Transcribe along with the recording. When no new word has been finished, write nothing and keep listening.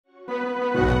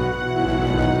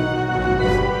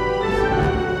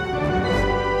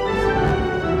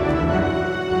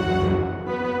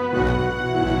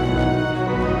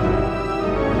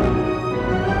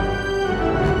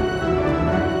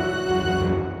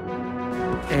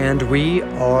And we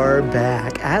are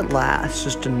back at last.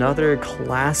 Just another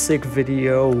classic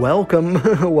video. Welcome,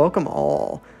 welcome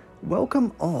all.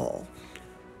 Welcome all.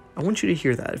 I want you to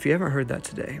hear that. If you haven't heard that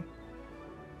today,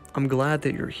 I'm glad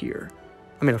that you're here.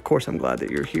 I mean, of course I'm glad that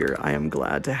you're here. I am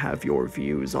glad to have your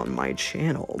views on my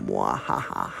channel.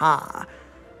 Mwahaha.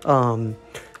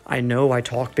 I know I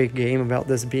talk big game about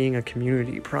this being a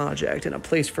community project and a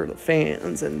place for the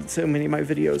fans, and so many of my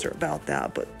videos are about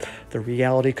that, but the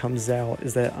reality comes out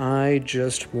is that I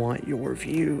just want your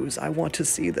views. I want to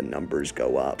see the numbers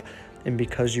go up, and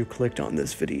because you clicked on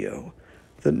this video,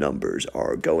 the numbers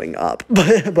are going up.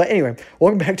 But anyway,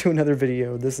 welcome back to another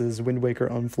video. This is Wind Waker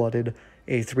Unflooded,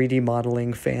 a 3D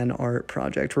modeling fan art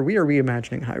project where we are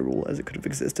reimagining Hyrule as it could have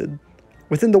existed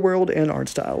within the world and art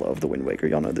style of the Wind Waker.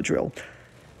 Y'all know the drill.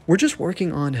 We're just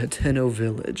working on Hateno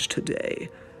Village today,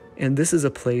 and this is a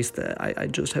place that I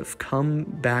just have come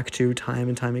back to time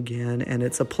and time again, and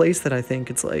it's a place that I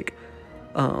think it's like,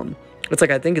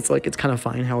 it's kind of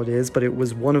fine how it is, but it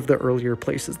was one of the earlier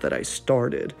places that I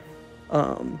started,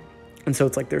 and so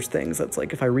it's like there's things that's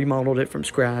like if I remodeled it from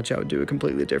scratch, I would do it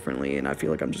completely differently, and I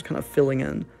feel like I'm just kind of filling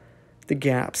in the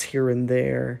gaps here and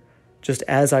there just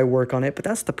as I work on it. But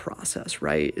that's the process,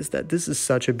 right? Is that this is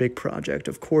such a big project.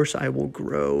 Of course, I will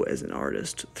grow as an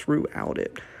artist throughout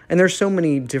it. And there's so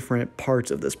many different parts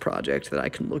of this project that I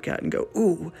can look at and go,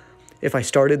 ooh, if I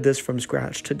started this from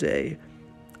scratch today,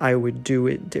 I would do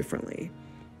it differently.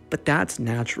 But that's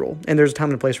natural. And there's a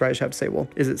time and a place where I just have to say, well,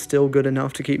 is it still good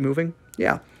enough to keep moving?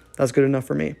 Yeah, that's good enough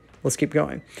for me. Let's keep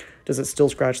going. Does it still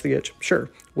scratch the itch? Sure.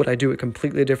 Would I do it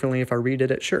completely differently if I redid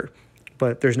it? Sure.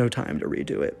 But there's no time to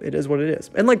redo it. It is what it is.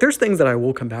 And like, there's things that I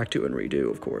will come back to and redo,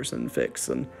 of course, and fix.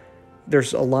 And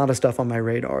there's a lot of stuff on my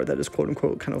radar that is quote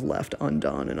unquote kind of left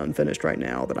undone and unfinished right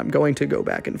now that I'm going to go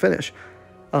back and finish.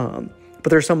 But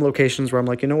there's some locations where I'm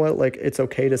like, you know what? Like, it's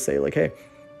okay to say like, hey,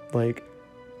 like,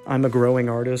 I'm a growing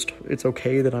artist. It's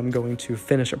okay that I'm going to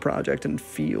finish a project and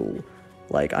feel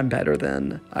like I'm better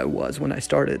than I was when I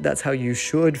started. That's how you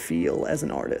should feel as an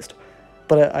artist.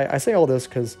 But I say all this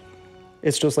because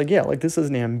it's just like, yeah, like this is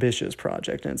an ambitious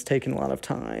project and it's taken a lot of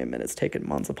time and it's taken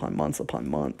months upon months upon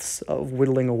months of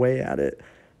whittling away at it.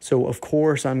 So of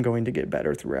course I'm going to get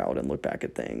better throughout and look back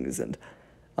at things and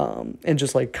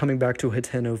just like coming back to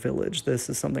Hateno Village, this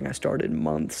is something I started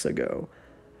months ago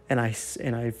and I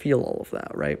feel all of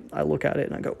that, right? I look at it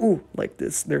and I go, ooh, like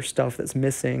this, there's stuff that's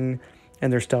missing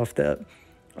and there's stuff that,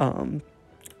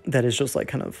 that is just like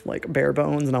kind of like bare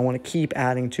bones and I want to keep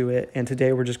adding to it. And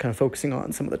today we're just kind of focusing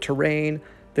on some of the terrain.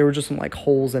 There were just some like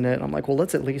holes in it. I'm like, well,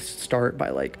 let's at least start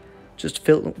by like just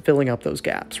filling up those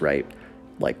gaps, right?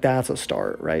 Like that's a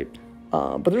start, right?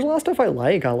 But there's a lot of stuff I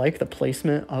like. I like the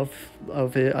placement of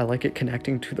it. I like it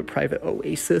connecting to the private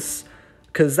oasis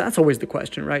because that's always the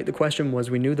question, right? The question was,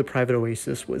 we knew the private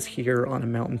oasis was here on a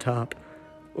mountaintop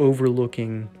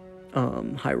overlooking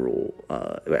Hyrule,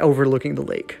 overlooking the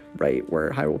lake, right, where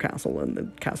Hyrule Castle and the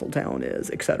castle town is,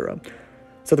 etc.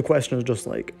 So the question is just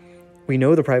like, we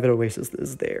know the private oasis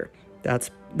is there. That's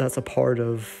a part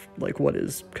of like what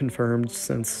is confirmed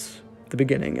since the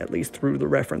beginning, at least through the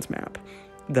reference map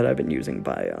that I've been using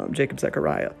by Jacob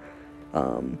Zachariah,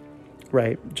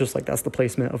 right? Just like that's the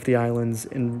placement of the islands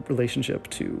in relationship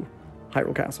to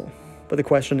Hyrule Castle. But the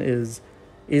question is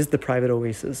the private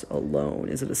oasis alone?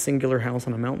 Is it a singular house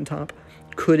on a mountaintop?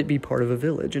 Could it be part of a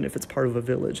village? And if it's part of a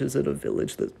village, is it a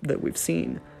village that we've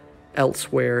seen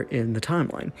elsewhere in the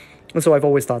timeline? And so I've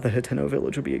always thought that Hateno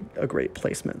Village would be a great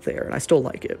placement there, and I still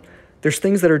like it. There's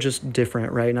things that are just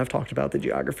different, right? And I've talked about the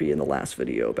geography in the last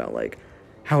video about like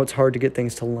how it's hard to get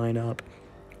things to line up.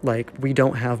 Like we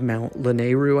don't have Mount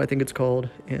Lanayru, I think it's called,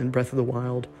 in Breath of the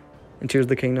Wild and Tears of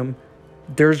the Kingdom.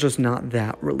 There's just not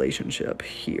that relationship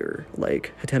here.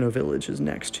 Like Hateno Village is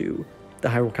next to the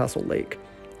Hyrule Castle Lake.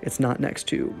 It's not next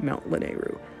to Mount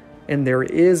Lanayru. And there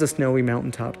is a snowy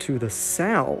mountaintop to the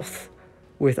south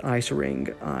with Ice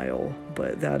Ring Isle,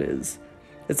 but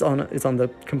it's on the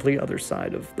complete other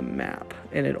side of the map.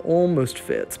 And it almost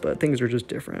fits, but things are just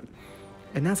different.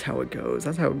 And that's how it goes.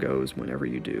 That's how it goes whenever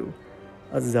you do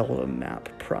a Zelda map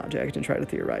project and try to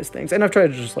theorize things. And I've tried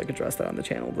to just like address that on the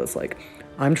channel. That's like,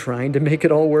 I'm trying to make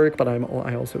it all work, but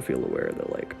I also feel aware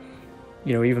that like,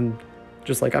 you know, even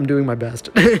just like I'm doing my best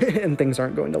and things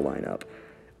aren't going to line up,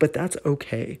 but that's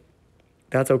okay.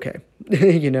 That's okay.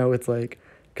 You know, it's like,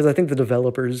 because I think the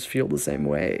developers feel the same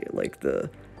way. Like the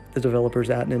developers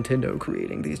at Nintendo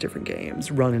creating these different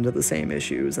games run into the same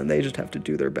issues and they just have to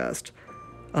do their best.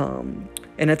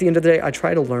 And at the end of the day, I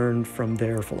try to learn from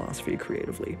their philosophy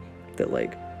creatively, that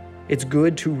like, it's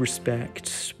good to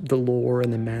respect the lore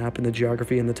and the map and the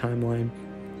geography and the timeline,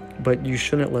 but you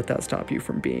shouldn't let that stop you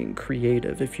from being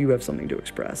creative. If you have something to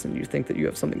express and you think that you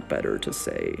have something better to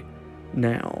say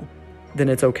now, then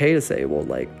it's okay to say, well,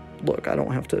 like, look, I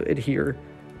don't have to adhere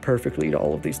perfectly to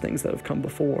all of these things that have come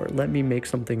before. Let me make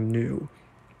something new.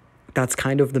 That's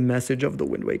kind of the message of the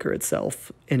Wind Waker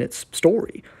itself in its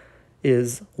story,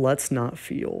 is let's not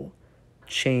feel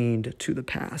chained to the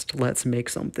past. Let's make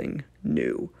something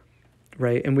new,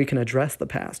 right? And we can address the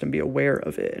past and be aware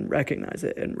of it and recognize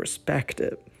it and respect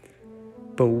it,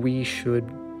 but we should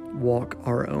walk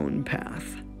our own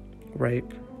path, right?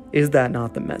 Is that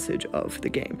not the message of the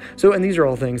game? So, and these are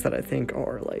all things that I think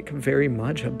are like very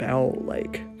much about,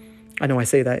 like, I know I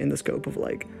say that in the scope of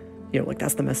like, you know, like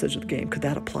that's the message of the game. Could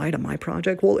that apply to my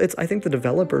project? Well, I think the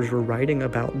developers were writing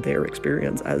about their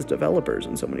experience as developers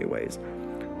in so many ways,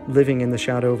 living in the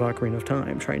shadow of Ocarina of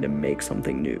Time, trying to make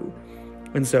something new.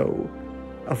 And so,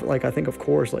 like, I think, of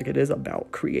course, like, it is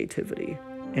about creativity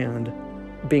and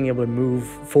being able to move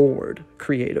forward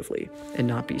creatively and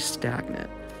not be stagnant,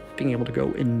 being able to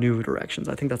go in new directions.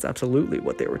 I think that's absolutely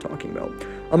what they were talking about,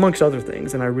 amongst other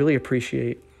things. And I really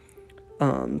appreciate,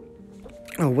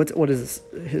 what is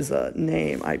his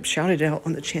name? I shouted it out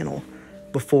on the channel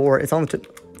before. It's on the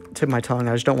tip of my tongue.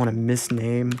 I just don't want to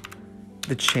misname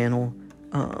the channel.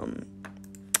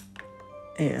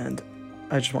 And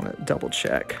I just want to double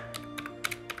check.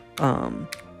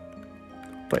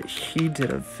 But he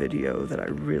did a video that I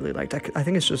really liked. I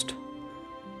think it's just,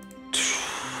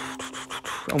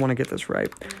 I want to get this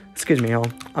right. Excuse me, y'all.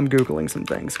 I'm Googling some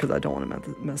things because I don't want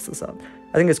to mess this up.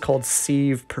 I think it's called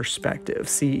Ceave Perspective,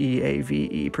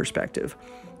 C-E-A-V-E Perspective.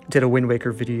 Did a Wind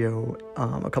Waker video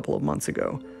a couple of months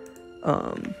ago.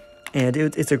 And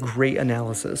it's a great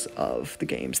analysis of the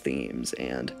game's themes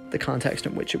and the context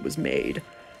in which it was made.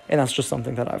 And that's just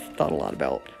something that I've thought a lot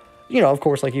about. You know, of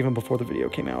course, like, even before the video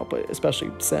came out, but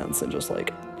especially since, and just,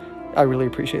 like, I really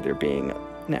appreciate there being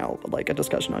now, like, a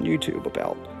discussion on YouTube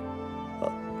about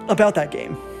that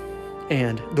game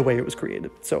and the way it was created.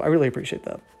 So I really appreciate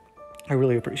that. I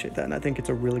really appreciate that, and I think it's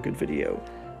a really good video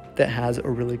that has a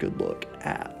really good look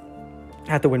at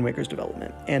the Wind Waker's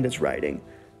development and its writing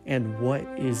and what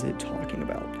is it talking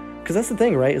about. Because that's the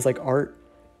thing, right, is, like,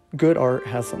 good art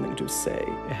has something to say.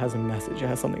 It has a message. It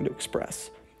has something to express.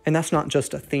 And that's not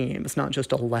just a theme. It's not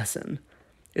just a lesson.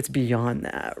 It's beyond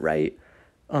that, right?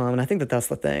 And I think that that's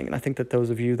the thing. And I think that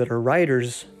those of you that are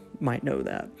writers might know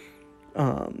that.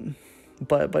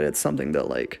 But it's something that,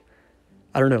 like,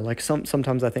 I don't know, like,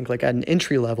 sometimes I think, like, at an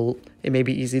entry level, it may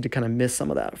be easy to kind of miss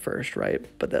some of that first, right?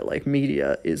 But that, like,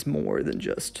 media is more than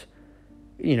just,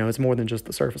 you know, it's more than just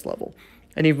the surface level.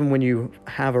 And even when you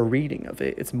have a reading of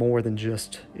it, it's more than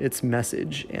just its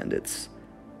message and its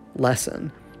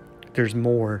lesson. There's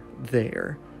more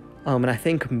there. And I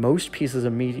think most pieces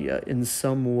of media, in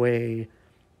some way,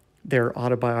 they're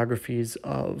autobiographies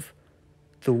of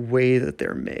the way that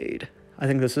they're made. I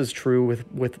think this is true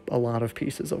with a lot of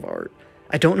pieces of art.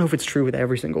 I don't know if it's true with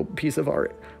every single piece of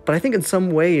art, but I think in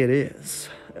some way it is.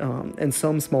 In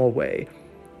some small way,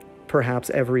 perhaps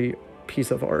every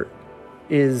piece of art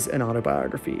is an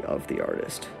autobiography of the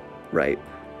artist, right?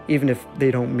 Even if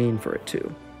they don't mean for it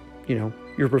to. You know,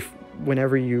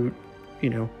 whenever you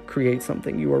create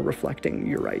something, you are reflecting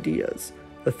your ideas,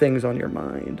 the things on your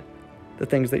mind, the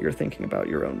things that you're thinking about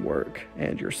your own work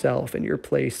and yourself and your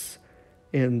place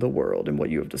in the world and what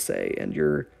you have to say and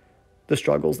the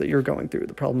struggles that you're going through,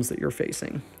 the problems that you're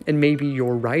facing. And maybe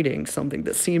you're writing something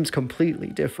that seems completely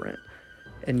different,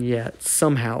 and yet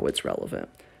somehow it's relevant.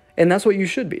 And that's what you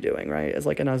should be doing, right? As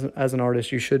an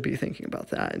artist, you should be thinking about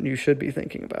that, and you should be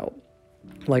thinking about,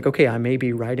 like, okay, I may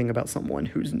be writing about someone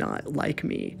who's not like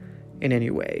me in any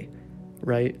way,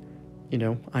 right? You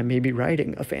know, I may be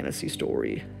writing a fantasy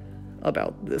story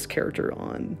about this character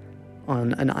on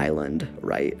an island,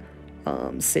 right?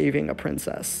 Saving a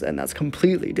princess, and that's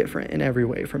completely different in every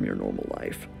way from your normal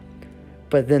life.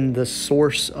 But then the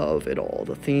source of it all,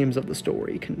 the themes of the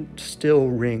story, can still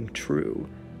ring true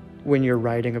when you're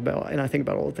writing about, and I think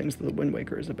about all the things that the Wind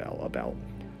Waker is about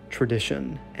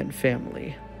tradition and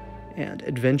family and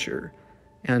adventure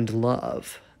and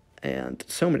love and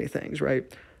so many things,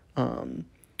 right?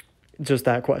 Just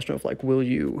that question of, like, will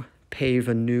you pave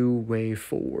a new way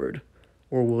forward,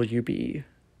 or will you be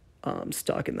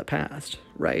stuck in the past,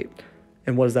 right?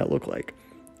 And what does that look like?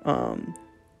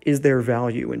 Is there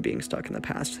value in being stuck in the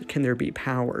past? Can there be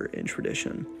power in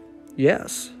tradition?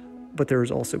 Yes, but there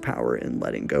is also power in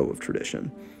letting go of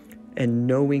tradition. And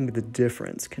knowing the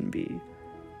difference can be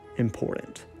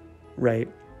important, right?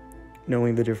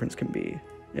 Knowing the difference can be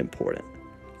important.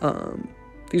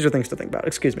 These are things to think about.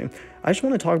 Excuse me. I just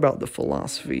want to talk about the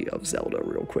philosophy of Zelda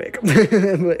real quick.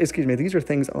 Excuse me. These are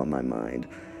things on my mind.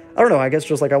 I don't know, I guess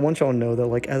just like I want y'all to know that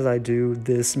like as I do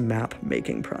this map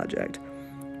making project,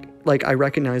 like I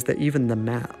recognize that even the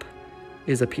map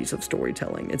is a piece of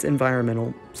storytelling. It's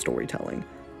environmental storytelling.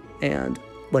 And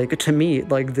like to me,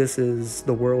 like this is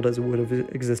the world as it would have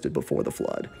existed before the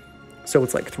flood. So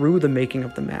it's like through the making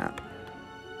of the map,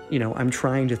 you know, I'm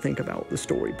trying to think about the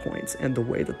story points and the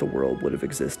way that the world would have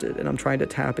existed. And I'm trying to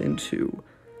tap into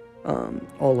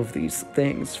all of these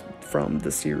things from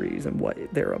the series and what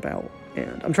they're about.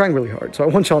 And I'm trying really hard. So I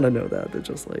want y'all to know that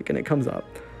just like, and it comes up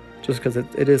just because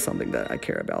it is something that I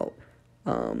care about.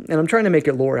 And I'm trying to make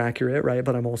it lore accurate, right?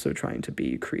 But I'm also trying to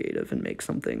be creative and make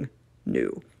something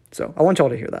new. So I want y'all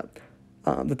to hear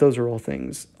that, that those are all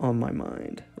things on my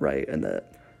mind, right? And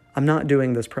that I'm not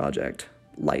doing this project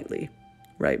lightly,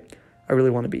 right? I really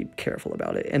want to be careful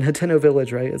about it. And Hateno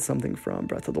Village, right, is something from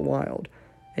Breath of the Wild.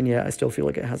 And yeah, I still feel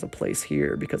like it has a place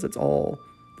here because it's all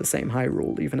the same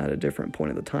Hyrule, even at a different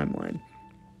point of the timeline.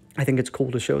 I think it's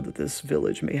cool to show that this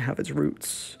village may have its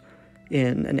roots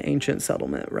in an ancient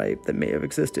settlement, right, that may have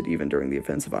existed even during the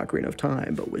events of Ocarina of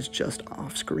Time, but was just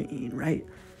off screen, right?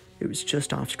 It was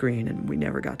just off screen and we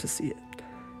never got to see it,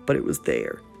 but it was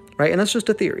there, right? And that's just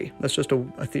a theory. That's just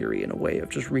a theory in a way of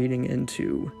just reading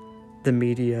into the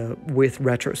media with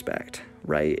retrospect,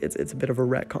 right? It's a bit of a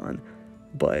retcon,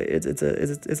 but it's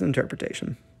an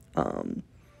interpretation.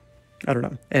 I don't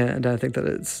know, and I think that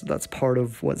that's part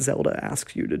of what Zelda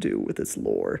asks you to do with its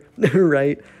lore,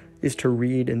 right? Is to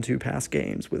read into past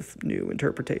games with new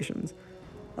interpretations.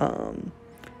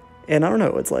 And I don't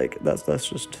know, it's like that's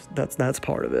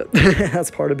part of it.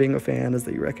 That's part of being a fan, is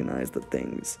that you recognize that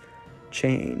things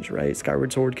change, right?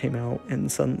 Skyward Sword came out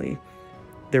and suddenly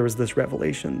there was this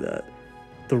revelation that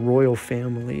the royal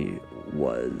family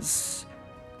was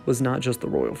not just the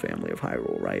royal family of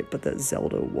Hyrule, right? But that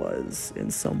Zelda was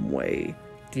in some way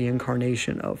the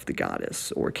incarnation of the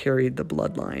goddess or carried the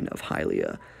bloodline of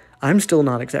Hylia. I'm still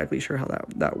not exactly sure how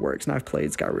that works, and I've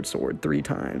played Skyward Sword 3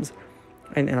 times,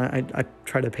 and I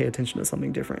try to pay attention to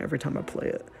something different every time I play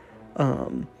it.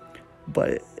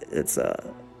 But it's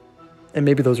and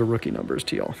maybe those are rookie numbers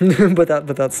to y'all,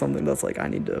 but that's something that's like I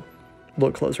need to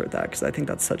look closer at that, because I think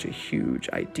that's such a huge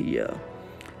idea,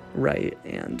 right?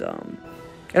 And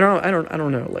I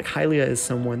don't know. Like Hylia is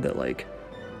someone that like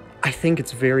I think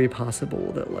it's very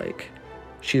possible that like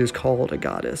she is called a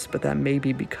goddess, but that may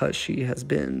be because she has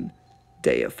been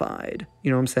deified. You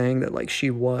know what I'm saying? That like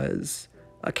she was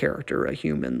a character, a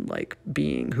human like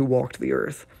being who walked the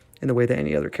earth in the way that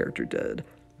any other character did.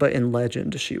 But in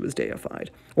legend, she was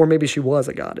deified. Or maybe she was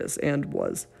a goddess and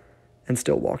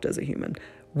still walked as a human.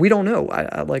 We don't know.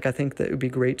 I think that it would be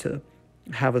great to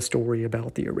have a story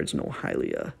about the original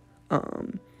Hylia.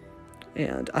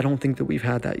 And I don't think that we've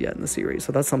had that yet in the series.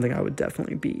 So that's something I would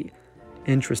definitely be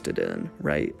interested in,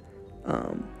 right?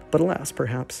 But alas,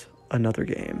 perhaps another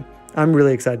game. I'm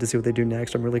really excited to see what they do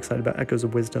next. I'm really excited about Echoes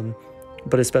of Wisdom,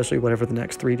 but especially whatever the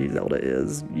next 3D Zelda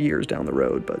is years down the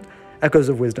road. But Echoes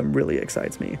of Wisdom really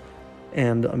excites me,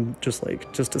 and I'm just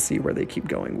to see where they keep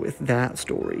going with that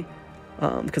story,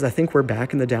 because I think we're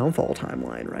back in the Downfall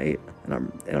timeline, right? And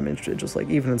I'm interested, just like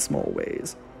even in small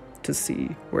ways, to see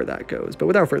where that goes. But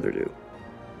without further ado,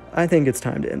 I think it's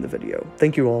time to end the video.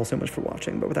 Thank you all so much for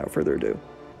watching, but without further ado,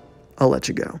 I'll let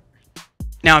you go.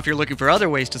 Now, if you're looking for other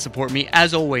ways to support me,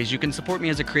 as always, you can support me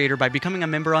as a creator by becoming a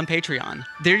member on Patreon.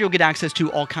 There you'll get access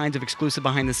to all kinds of exclusive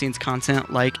behind-the-scenes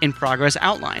content like in-progress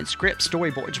outlines, scripts,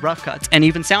 storyboards, rough cuts, and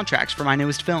even soundtracks for my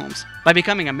newest films. By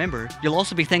becoming a member, you'll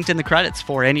also be thanked in the credits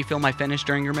for any film I finish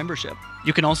during your membership.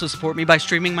 You can also support me by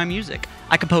streaming my music.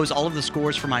 I compose all of the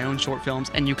scores for my own short films,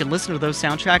 and you can listen to those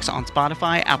soundtracks on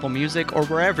Spotify, Apple Music, or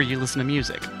wherever you listen to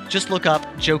music. Just look up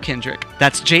Joe Kendrick.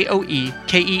 That's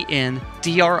JoeKendrick.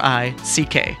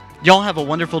 Y'all have a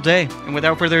wonderful day, and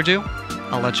without further ado,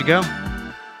 I'll let you go.